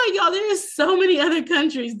 It's like, y'all, there is so many other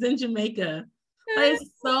countries than Jamaica. Like,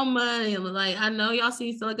 so money. Like, I know y'all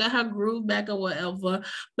see so like I have Groove back or whatever,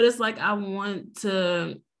 but it's like I want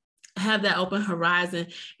to have that open horizon,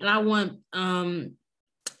 and I want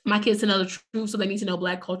my kids to know the truth. So they need to know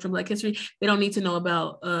Black culture, Black history. They don't need to know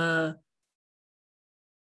about the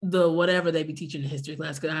whatever they be teaching in history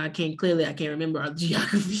class, because I can't remember our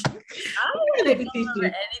geography. I don't really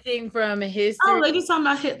remember anything from history. Oh, they just talking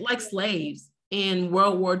about like slaves in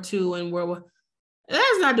World War II and World War.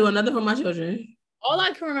 That's not doing nothing for my children. All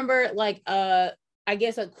I can remember, like, I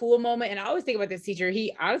guess a cool moment, and I always think about this teacher.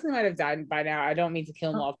 He honestly might have died by now. I don't mean to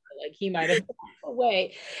kill him off, but like he might have passed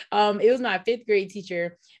away. It was my 5th grade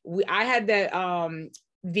teacher. I had that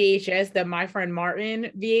VHS, that My Friend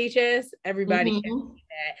Martin VHS. Everybody had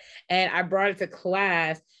that, and I brought it to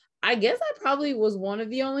class. I guess I probably was one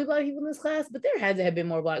of the only Black people in this class, but there had to have been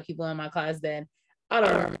more Black people in my class then. I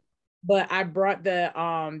don't remember. But I brought the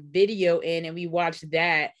video in and we watched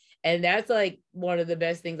that. And that's like one of the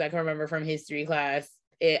best things I can remember from history class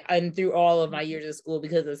and through all of my years of school,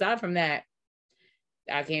 because aside from that,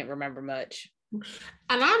 I can't remember much. And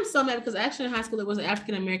I'm so mad because actually in high school, there was an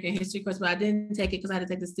African-American history course, but I didn't take it because I had to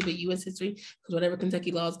take the stupid U.S. history because whatever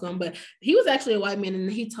Kentucky law is going. But he was actually a white man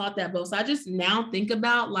and he taught that both. So I just now think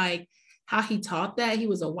about like how he taught that. He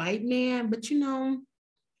was a white man, but you know.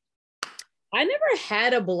 I never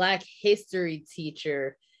had a Black history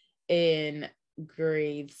teacher in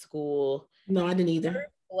grade school. No, I didn't either.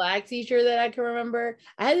 Black teacher that I can remember.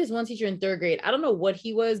 I had this one teacher in 3rd grade. I don't know what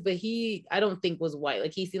he was, but I don't think was white.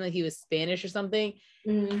 Like he seemed like he was Spanish or something.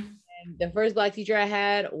 And the first Black teacher I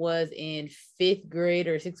had was in 5th grade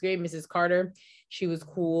or 6th grade, Mrs. Carter. She was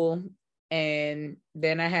cool. And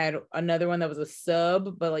then I had another one that was a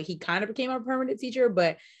sub, but like he kind of became our permanent teacher,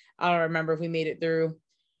 but I don't remember if we made it through.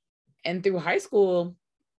 And through high school,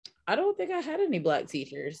 I don't think I had any Black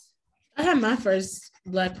teachers. I had my first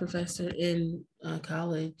Black professor in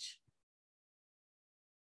college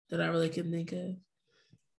that I really couldn't think of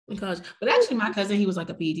in college. But actually, my cousin, he was like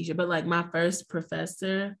a PE teacher. But like my first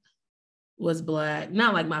professor was Black.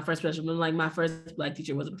 Not like my first professor, but like my first Black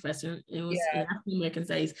teacher was a professor. It was in African American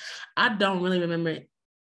studies. I don't really remember it.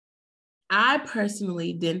 I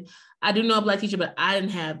personally didn't. I do know a Black teacher, but I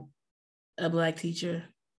didn't have a Black teacher.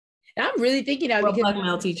 And I'm really thinking now because Black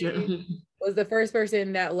male teacher was the first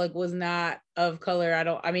person that like was not of color.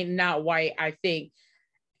 Not white, I think.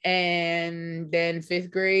 And then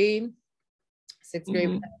 5th grade, 6th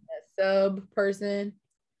grade, that sub person.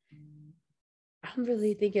 I'm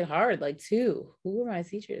really thinking hard, like 2. Who were my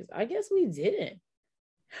teachers? I guess we didn't.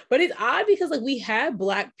 But it's odd because like we had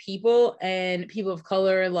Black people and people of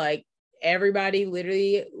color, like everybody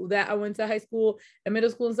literally that I went to high school and middle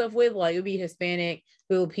school and stuff with, like it would be Hispanic,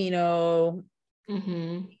 Filipino,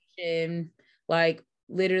 and like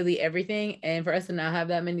literally everything. And for us to not have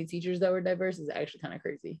that many teachers that were diverse is actually kind of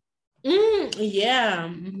crazy. Yeah.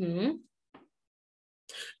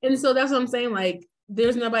 And so that's what I'm saying. Like,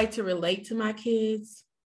 there's nobody to relate to my kids.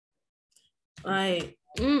 Like,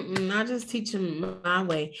 I just teach them my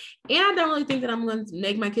way. And I don't really think that I'm going to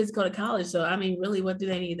make my kids go to college. So, I mean, really, what do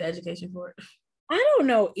they need the education for? I don't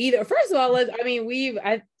know either. First of all, I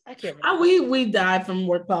can't remember. We died from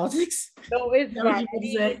work politics. No, it's not.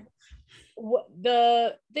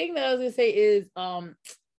 The thing that I was going to say is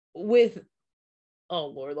with, oh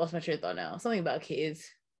Lord, lost my train of thought now. Something about kids.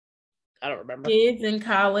 I don't remember. Kids in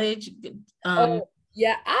college.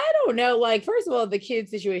 Yeah, I don't know. Like, first of all, the kid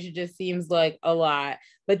situation just seems like a lot.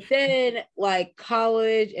 But then, like,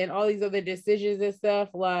 college and all these other decisions and stuff,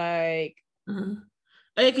 like...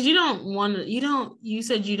 Because you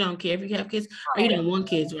said you don't care if you have kids, or you don't want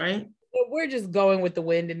kids, right? we're just going with the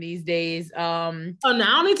wind in these days. Oh, now I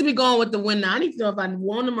don't need to be going with the wind. Now I need to know if I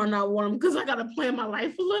want them or not want them because I gotta plan my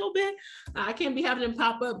life a little bit. I can't be having them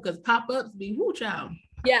pop up because pop-ups be whoo child.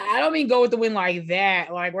 Yeah, I don't mean go with the wind like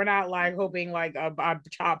that. Like we're not like hoping like a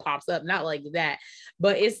child pops up, not like that.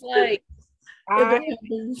 But it's like I'm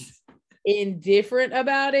indifferent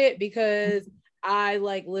about it because I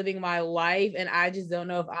like living my life and I just don't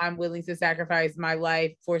know if I'm willing to sacrifice my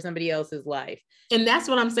life for somebody else's life. And that's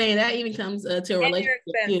what I'm saying. That even comes to a relationship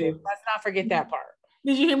too. Let's not forget that part.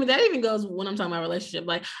 Did you hear me? That even goes when I'm talking about relationship.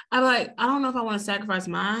 Like I'm like, I don't know if I want to sacrifice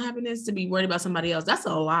my happiness to be worried about somebody else. That's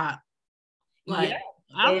a lot. Like yeah.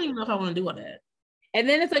 I don't even know if I want to do all that. And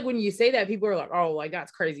then it's like when you say that, people are like, oh, like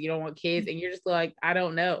that's crazy. You don't want kids. And you're just like, I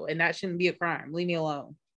don't know. And that shouldn't be a crime. Leave me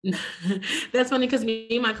alone. That's funny because me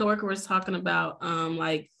and my coworker was talking about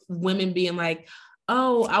like women being like,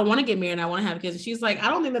 oh, I want to get married and I want to have kids. And she's like, I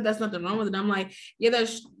don't think that that's nothing wrong with it. I'm like, yeah,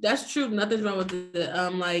 that's true. Nothing's wrong with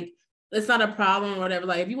it. Like, it's not a problem or whatever.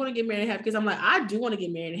 Like, if you want to get married and have kids, I'm like, I do want to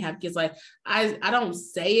get married and have kids. Like, I don't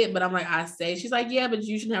say it, but I'm like, I say it. She's like, yeah, but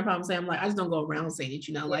you shouldn't have a problem saying. I'm like, I just don't go around saying it,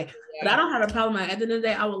 you know, like, but I don't have a problem. Like, at the end of the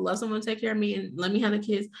day, I would love someone to take care of me and let me have the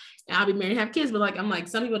kids and I'll be married and have kids. But like, I'm like,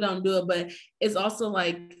 some people don't do it, but it's also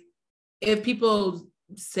like, if people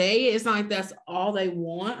say it, it's not like that's all they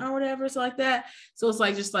want or whatever. So like that. So it's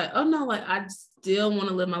like, just like, oh no, like I still want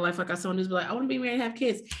to live my life like I saw this, but like, I want to be married and have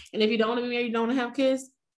kids. And if you don't want to be married, you don't want to have kids,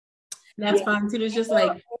 that's fine too. It's just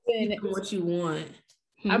like what you want.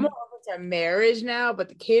 I'm more open to marriage now, but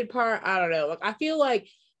the kid part, I don't know. Like I feel like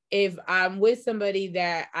if I'm with somebody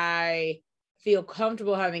that I feel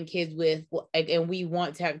comfortable having kids with, like, and we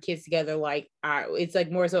want to have kids together, like it's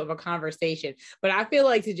like more so of a conversation. But I feel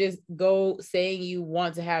like to just go saying you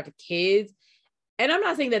want to have kids, and I'm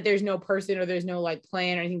not saying that there's no person or there's no like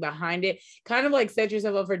plan or anything behind it, kind of like set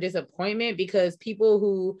yourself up for disappointment, because people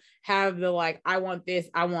who have the like, I want this,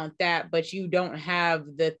 I want that, but you don't have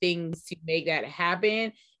the things to make that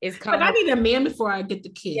happen. It's kind of like, I need a man before I get the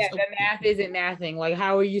kids. Yeah, the math isn't mathing. Like,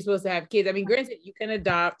 how are you supposed to have kids? I mean, granted, you can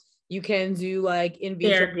adopt, you can do like in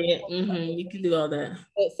vitro. You can do all that.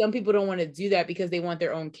 But some people don't want to do that because they want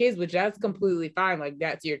their own kids, which that's completely fine. Like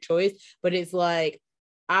that's your choice. But it's like,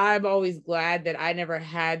 I'm always glad that I never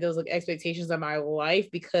had those like expectations of my life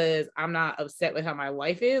because I'm not upset with how my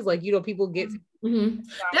life is. Like, you know, people get to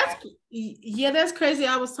that's crazy.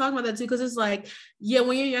 I was talking about that too, because it's like, yeah,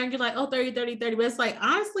 when you're young, you're like, oh, 30, but it's like,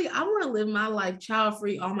 honestly, I want to live my life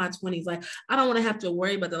child-free all my 20s. Like, I don't want to have to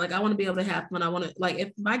worry about that. Like, I want to be able to have fun. I want to, like,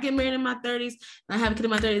 if I get married in my 30s and I have a kid in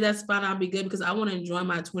my 30s, that's fine. I'll be good because I want to enjoy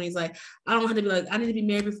my 20s. Like, I don't have to be like, I need to be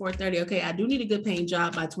married before 30. Okay, I do need a good paying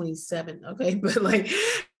job by 27. Okay, but like,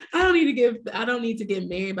 I don't need to get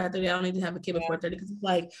married by 30. I don't need to have a kid before 30 because it's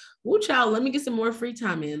like, oh, child, let me get some more free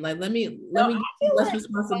time in. Like, let me get less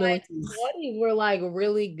responsibilities. 20s were like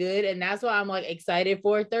really good, and that's why I'm like excited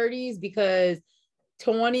for 30s, because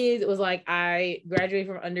 20s was like I graduated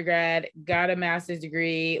from undergrad, got a master's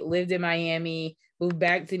degree, lived in Miami, moved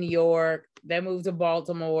back to New York, then moved to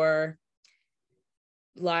Baltimore.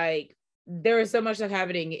 Like there was so much stuff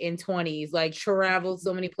happening in 20s, like traveled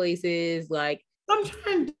so many places. Like I'm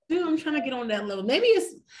trying to get on that level. Maybe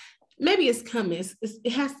it's coming.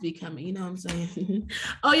 It has to be coming. You know what I'm saying?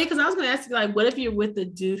 Oh yeah, because I was gonna ask you, like, what if you're with the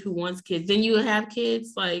dude who wants kids? Then you have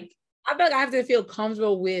kids? Like, I feel like I have to feel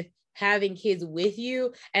comfortable with having kids with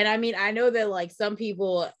you. And I mean, I know that like some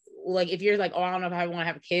people, like if you're like, oh, I don't know if I want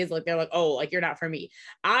to have kids, like they're like, oh, like you're not for me.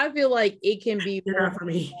 I feel like it can be you're not for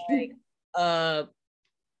me. Like,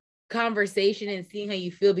 conversation and seeing how you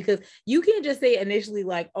feel, because you can't just say initially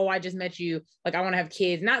like, oh, I just met you, like I want to have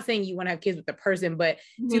kids. Not saying you want to have kids with the person, but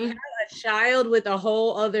to have a child with a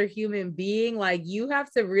whole other human being, like you have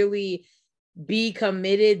to really be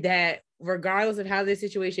committed that regardless of how this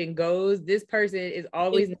situation goes, this person is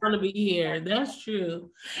always going to be here. That's true.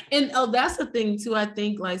 And that's the thing too. I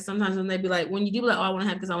think like sometimes when they be like, when you do like, oh, I want to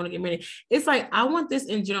have because I want to get married, it's like I want this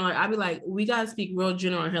in general. Like, I'll be like, we gotta speak real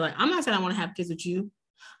general here. Like, I'm not saying I want to have kids with you.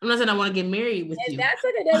 I'm not saying I want to get married with you. That's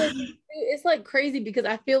like another thing. It's like crazy because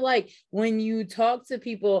I feel like when you talk to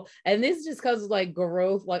people, and this is just because of like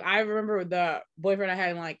growth. Like I remember the boyfriend I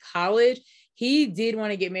had in like college, he did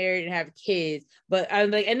want to get married and have kids, but I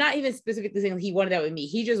like, and not even specifically saying he wanted that with me.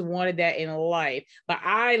 He just wanted that in life. But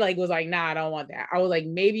I like was like, nah, I don't want that. I was like,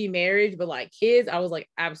 maybe marriage, but like kids, I was like,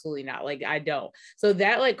 absolutely not. Like I don't. So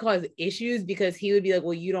that like caused issues because he would be like,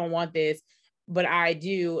 well, you don't want this, but I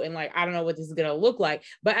do. And like, I don't know what this is going to look like.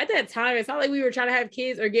 But at that time, it's not like we were trying to have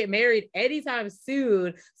kids or get married anytime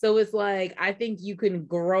soon. So it's like, I think you can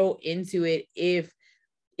grow into it if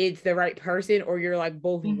it's the right person, or you're like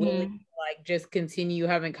both willing to like just continue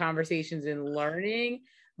having conversations and learning.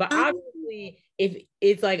 But obviously if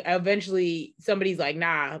it's like eventually somebody's like,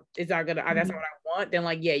 nah, it's not gonna, that's not what I want, then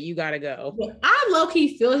like, yeah, you gotta go. I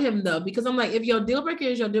low-key feel him though, because I'm like, if your deal breaker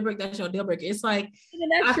is your deal breaker, that's your deal breaker. It's like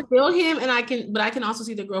I feel him, and but I can also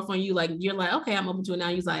see the growth on you. Like you're like, okay, I'm open to it now.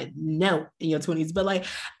 He's like, no, in your 20s. But like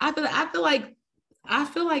I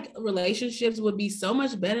feel like relationships would be so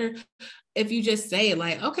much better if you just say it,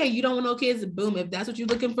 like, okay, you don't want no kids, boom. If that's what you're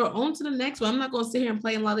looking for, on to the next one. I'm not gonna sit here and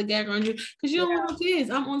play a lot of gag around you because you don't want no kids.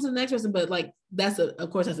 I'm on to the next person. But like of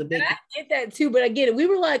course that's a big I get that too, but I get it. We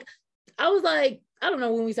were like, I was like, I don't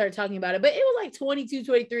know when we started talking about it, but it was like 22,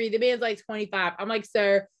 23. The man's like 25. I'm like,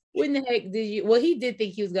 sir, when the heck did you? Well, he did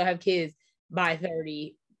think he was gonna have kids by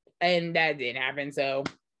 30, and that didn't happen. So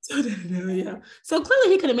yeah. So clearly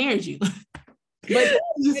he could have married you. But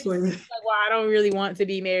just like, well, I don't really want to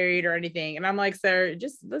be married or anything. And I'm like, sir,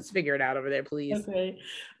 just let's figure it out over there, please. Okay.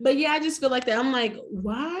 But yeah, I just feel like that. I'm like,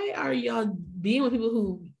 why are y'all being with people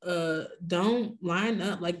who don't line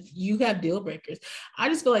up? Like you have deal breakers. I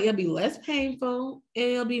just feel like it'll be less painful and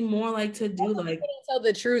it'll be more like to do like they don't tell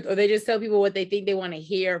the truth, or they just tell people what they think they want to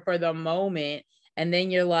hear for the moment. And then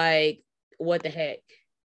you're like, what the heck?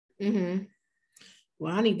 Mm-hmm.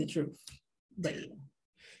 Well, I need the truth. But yeah.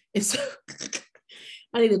 It's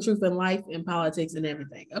I need the truth in life and politics and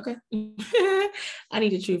everything. Okay. I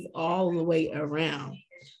need the truth all the way around.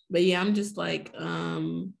 But yeah, I'm just like,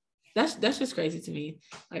 that's just crazy to me.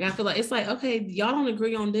 Like, I feel like it's like, okay, y'all don't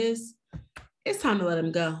agree on this. It's time to let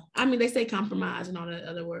them go. I mean, they say compromise and all the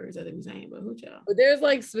other words that they're saying, but who y'all? But there's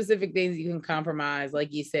like specific things you can compromise,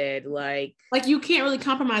 like you said, like you can't really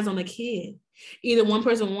compromise on a kid. Either one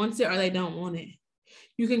person wants it or they don't want it.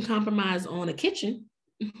 You can compromise on a kitchen.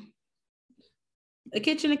 A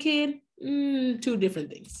kitchen, a kid, two different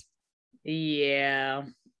things. Yeah.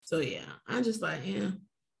 So yeah, I'm just like, yeah.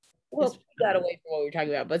 Well, we got away from what we were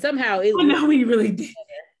talking about, but somehow no, we really did.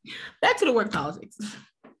 Back to the work politics.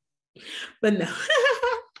 But no.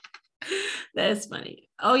 That's funny.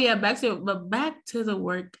 Oh yeah, back to the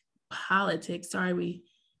work politics. Sorry, we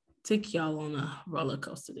took y'all on a roller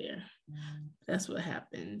coaster there. That's what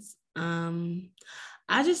happens.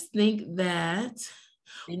 I just think that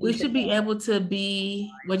we should be able to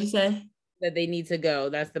be, what'd you say? That they need to go.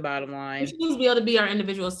 That's the bottom line. We should be able to be our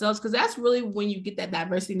individual selves, because that's really when you get that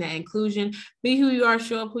diversity and that inclusion. Be who you are,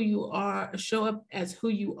 show up who you are, show up as who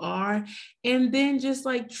you are, and then just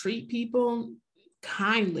like treat people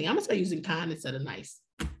kindly. I'm gonna start using kind instead of nice.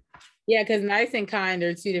 Yeah, because nice and kind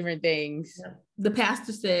are two different things. Yeah. The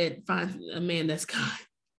pastor said, find a man that's kind.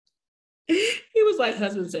 He was like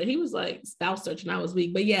husband search. He was like spouse search, and I was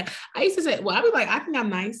weak. But yeah, I used to say, well, I'd be like, I think I'm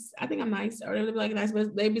nice. Or they'd be like nice,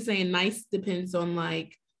 but they'd be saying nice depends on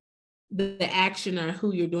like the action or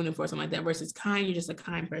who you're doing it for, something like that, versus kind, you're just a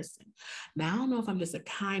kind person. Now I don't know if I'm just a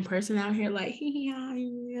kind person out here, like,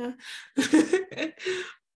 yeah.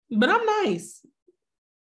 But I'm nice.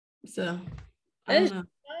 So I don't know.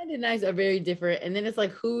 Kind and nice are very different. And then it's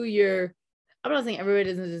like who you're, I'm not saying everybody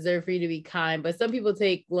doesn't deserve for you to be kind, but some people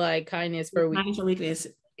take like kindness for weakness,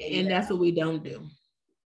 and that's what we don't do.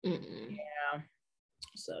 Yeah.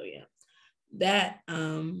 So yeah, that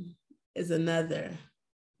is another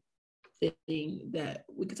thing that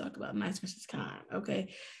we could talk about: nice versus kind.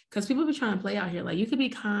 Okay, because people be trying to play out here. Like you could be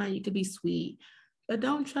kind, you could be sweet, but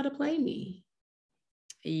don't try to play me.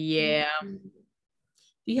 Yeah. Do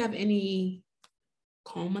you have any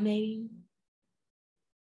culminating?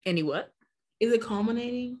 Any what? Is it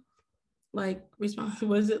culminating? Like response?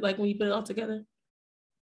 What is it like when you put it all together?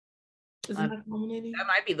 Is it not culminating? That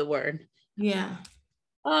might be the word. Yeah.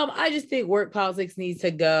 I just think work politics needs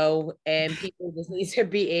to go, and people just need to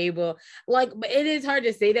be able, like, but it is hard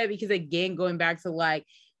to say that because again, going back to like,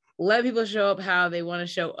 let people show up how they want to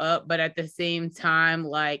show up, but at the same time,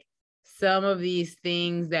 like some of these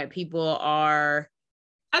things that people are,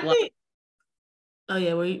 I think. Oh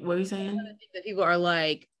yeah, what are you saying? That people are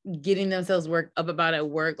like getting themselves worked up about at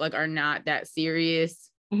work, like are not that serious.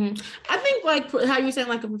 Mm-hmm. I think like how you saying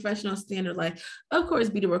like a professional standard, like of course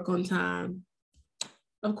be to work on time,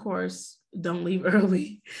 of course don't leave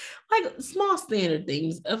early, like small standard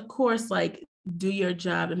things. Of course, like do your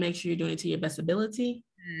job and make sure you're doing it to your best ability,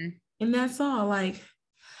 and that's all. Like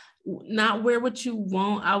not wear what you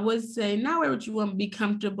want. I would say not wear what you want, be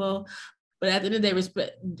comfortable, but at the end of the day,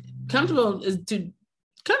 respect. Comfortable is two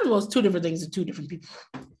different things to two different people.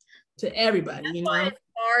 To everybody, you know. It's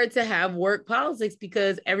hard to have work politics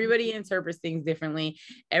because everybody interprets things differently.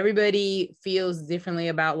 Everybody feels differently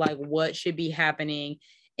about like what should be happening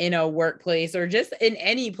in a workplace or just in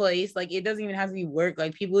any place. Like it doesn't even have to be work.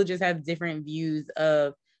 Like people just have different views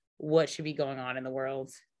of what should be going on in the world.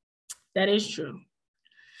 That is true.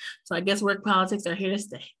 So I guess work politics are here to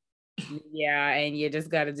stay. Yeah, and you just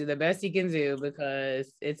got to do the best you can do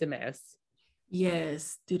because it's a mess.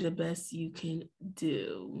 Yes, do the best you can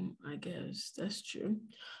do. I guess that's true.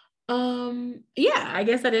 Yeah, I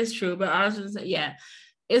guess that is true. But I was just yeah,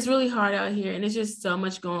 it's really hard out here, and it's just so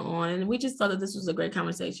much going on. And we just thought that this was a great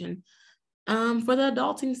conversation for the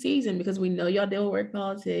adulting season because we know y'all deal with work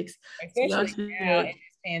politics. So y'all Especially now in this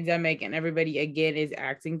pandemic and everybody again is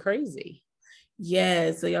acting crazy.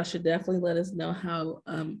 yeah, so y'all should definitely let us know how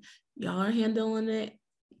y'all are handling it.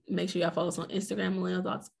 Make sure y'all follow us on Instagram, Millennial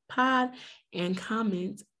Thoughts Pod, and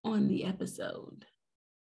comment on the episode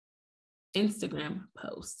Instagram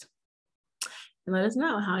post. And let us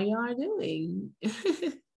know how y'all are doing.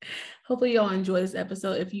 Hopefully y'all enjoy this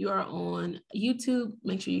episode. If you are on YouTube,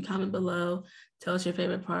 make sure you comment below. Tell us your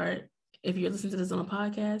favorite part. If you're listening to this on a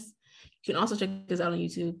podcast, you can also check us out on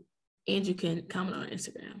YouTube and you can comment on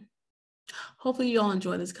Instagram. Hopefully you all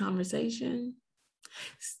enjoy this conversation.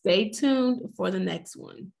 Stay tuned for the next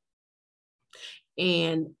one.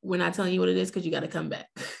 And we're not telling you what it is because you got to come back.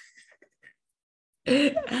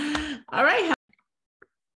 All right.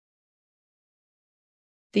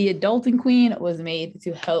 The Adulting Queen was made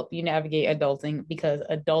to help you navigate adulting because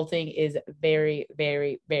adulting is very,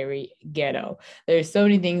 very, very ghetto. There's so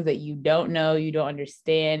many things that you don't know, you don't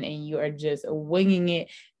understand, and you are just winging it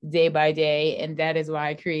day by day. And that is why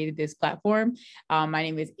I created this platform. My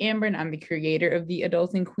name is Amber, and I'm the creator of The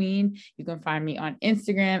Adulting Queen. You can find me on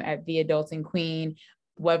Instagram at The Adulting Queen.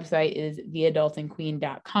 Website is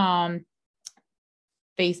theadultingqueen.com.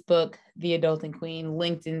 Facebook, The Adulting Queen,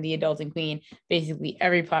 LinkedIn, The Adulting Queen, basically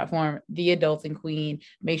every platform, The Adulting Queen.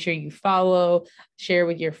 Make sure you follow, share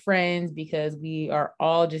with your friends because we are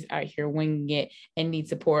all just out here winging it and need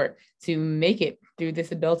support to make it through this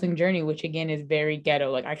adulting journey, which again is very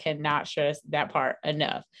ghetto. Like I cannot stress that part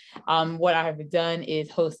enough. What I have done is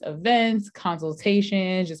host events,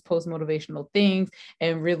 consultations, just post motivational things.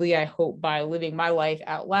 And really, I hope by living my life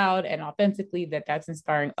out loud and authentically that that's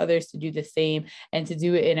inspiring others to do the same and to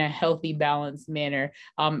do it in a healthy, balanced manner.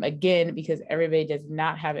 Again, because everybody does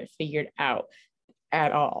not have it figured out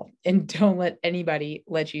at all. And don't let anybody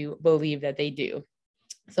let you believe that they do.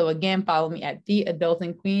 So again, follow me at The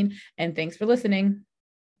Adulting Queen, and thanks for listening.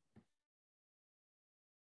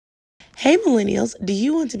 Hey millennials, do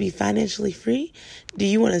you want to be financially free? Do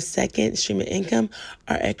you want a second stream of income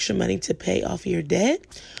or extra money to pay off your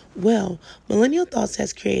debt? Well, Millennial Thoughts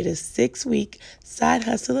has created a 6-week side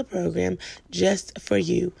hustler program just for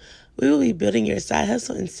you. We will be building your side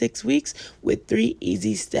hustle in 6 weeks with 3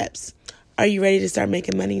 easy steps. Are you ready to start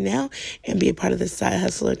making money now and be a part of the side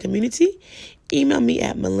hustler community? Email me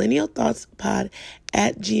at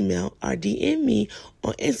millennialthoughtspod@gmail.com or DM me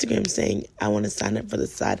on Instagram saying I want to sign up for the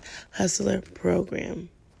Side Hustler program.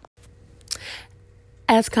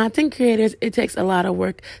 As content creators, it takes a lot of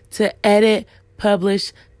work to edit,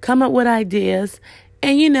 publish, come up with ideas,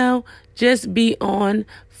 and, just be on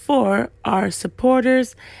for our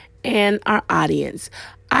supporters and our audience.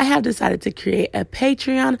 I have decided to create a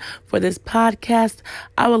Patreon for this podcast.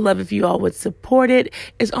 I would love if you all would support it.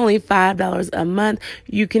 It's only $5 a month.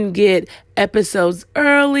 You can get episodes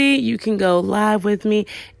early. You can go live with me.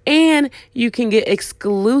 And you can get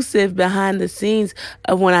exclusive behind the scenes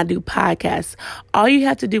of when I do podcasts. All you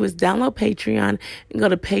have to do is download Patreon and go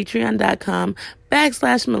to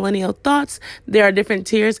patreon.com/millennial thoughts. There are different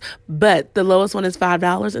tiers, but the lowest one is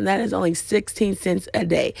 $5, and that is only 16 cents a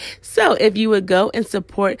day. So if you would go and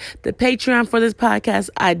support the Patreon for this podcast,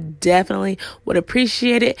 I definitely would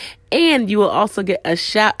appreciate it. And you will also get a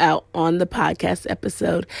shout out on the podcast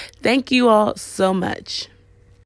episode. Thank you all so much.